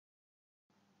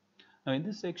Now in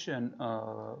this section,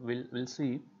 we'll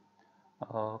see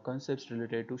concepts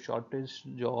related to shortest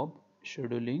job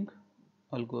scheduling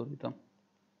algorithm.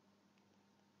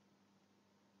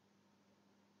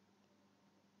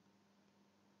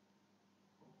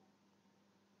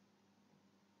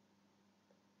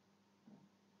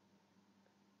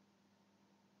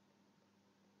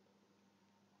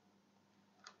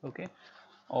 Okay,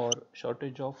 or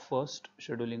shortage of first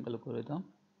scheduling algorithm.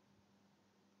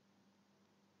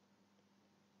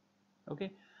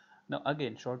 Okay, now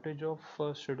again, shortage of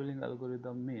first scheduling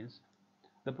algorithm means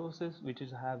the process which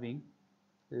is having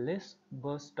less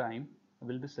burst time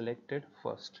will be selected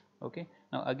first. Okay,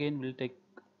 now again we'll take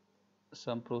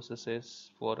some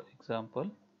processes for example,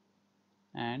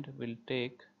 and we'll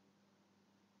take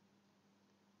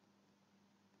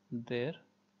their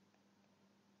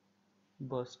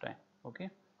burst time. Okay,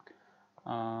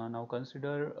 now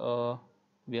consider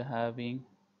we are having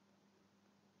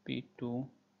P2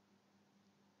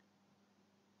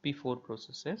 P4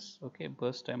 processes. Okay,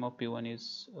 burst time of P1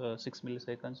 is 6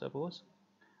 milliseconds suppose,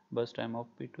 burst time of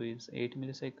P2 is 8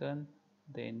 millisecond,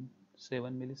 then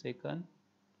 7 millisecond,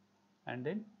 and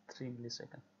then 3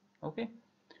 millisecond. Okay,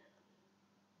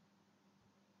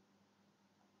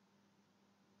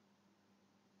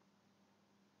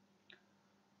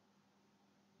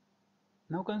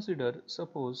 now consider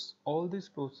suppose all these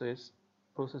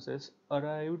processes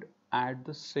arrived at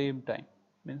the same time,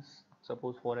 means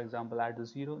suppose for example at the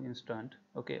 0 instant.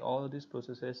 Okay, all these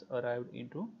processes arrived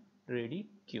into ready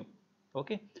queue.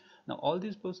 Okay, now all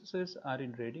these processes are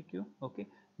in ready queue. Okay,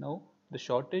 now the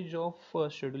shortage of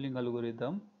scheduling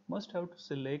algorithm must have to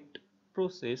select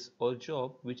process or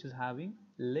job which is having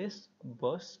less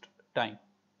burst time.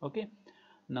 Okay,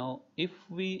 now if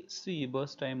we see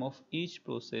burst time of each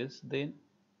process, then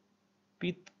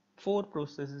P4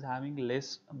 process is having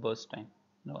less burst time.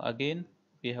 Now again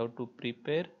we have to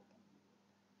prepare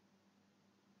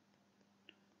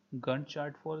Gantt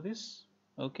chart for this.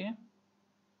 Okay,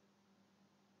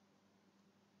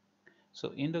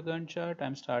 so in the Gantt chart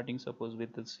I'm starting suppose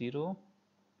with the 0,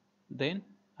 then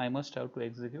I must have to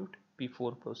execute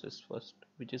P4 process first,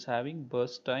 which is having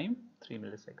burst time 3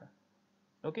 milliseconds.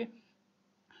 Okay,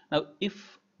 now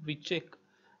if we check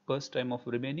burst time of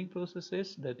remaining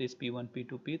processes, that is P1,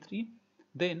 P2, P3,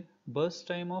 then burst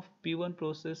time of P1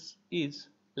 process is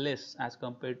less as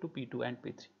compared to P2 and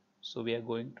P3. So we are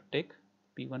going to take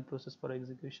P1 process for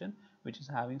execution, which is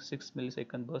having 6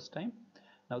 millisecond burst time.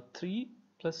 Now 3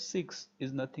 plus 6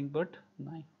 is nothing but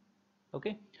 9.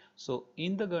 Okay, so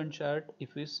in the Gantt chart,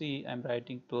 if we see I'm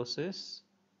writing process,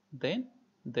 then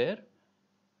their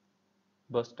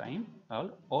burst time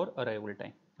or arrival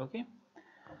time. Okay,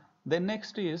 then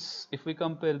next is if we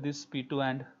compare this P2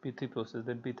 and P3 process,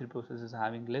 then P3 process is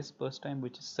having less burst time,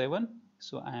 which is 7.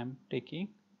 So I am taking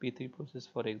P3 process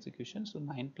for execution. So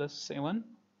 9 plus 7,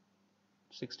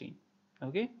 16.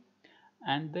 Okay,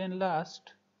 and then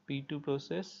last P2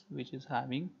 process, which is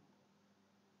having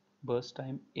burst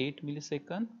time 8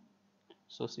 millisecond.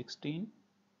 So 16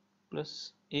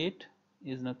 plus 8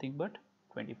 is nothing but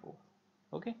 24.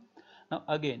 Okay, now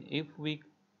again if we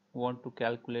want to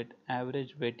calculate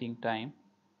average waiting time,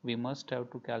 we must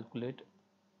have to calculate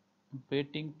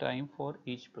waiting time for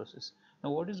each process.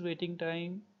 Now what is waiting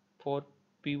time for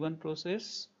P1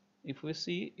 process? If we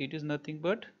see, it is nothing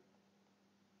but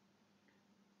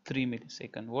 3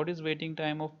 millisecond. What is waiting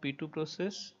time of P2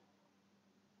 process?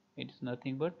 It is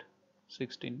nothing but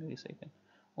 16 millisecond.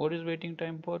 What is waiting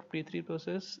time for P3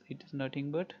 process? It is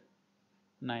nothing but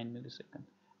 9 millisecond.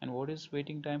 And what is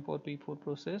waiting time for P4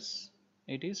 process?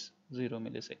 It is 0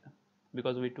 millisecond,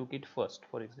 because we took it first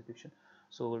for execution.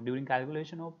 So during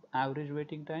calculation of average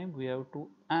waiting time, we have to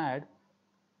add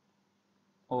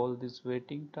all these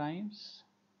waiting times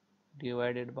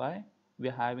divided by, we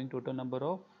are having total number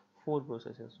of 4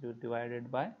 processes,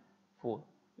 divided by 4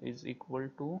 is equal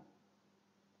to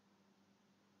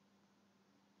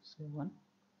 7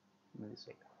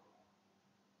 millisecond.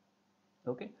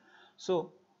 Okay,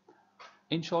 so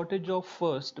in shortage of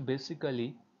first,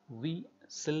 basically we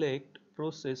select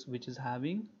process which is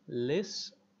having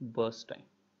less burst time.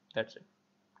 That's it.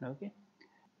 Okay,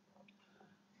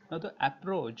 now the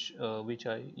approach which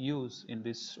I use in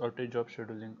this shortage of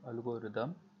scheduling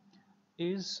algorithm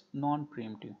is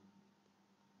non-preemptive.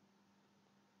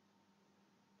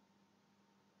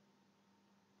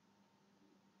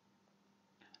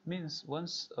 Means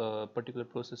once a particular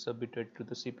process submitted to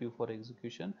the CPU for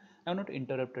execution, I have not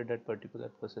interrupted that particular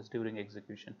process during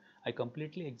execution. I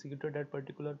completely executed that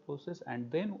particular process, and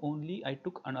then only I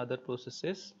took another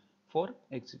processes for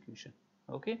execution.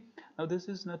 Okay, now this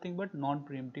is nothing but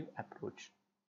non-preemptive approach.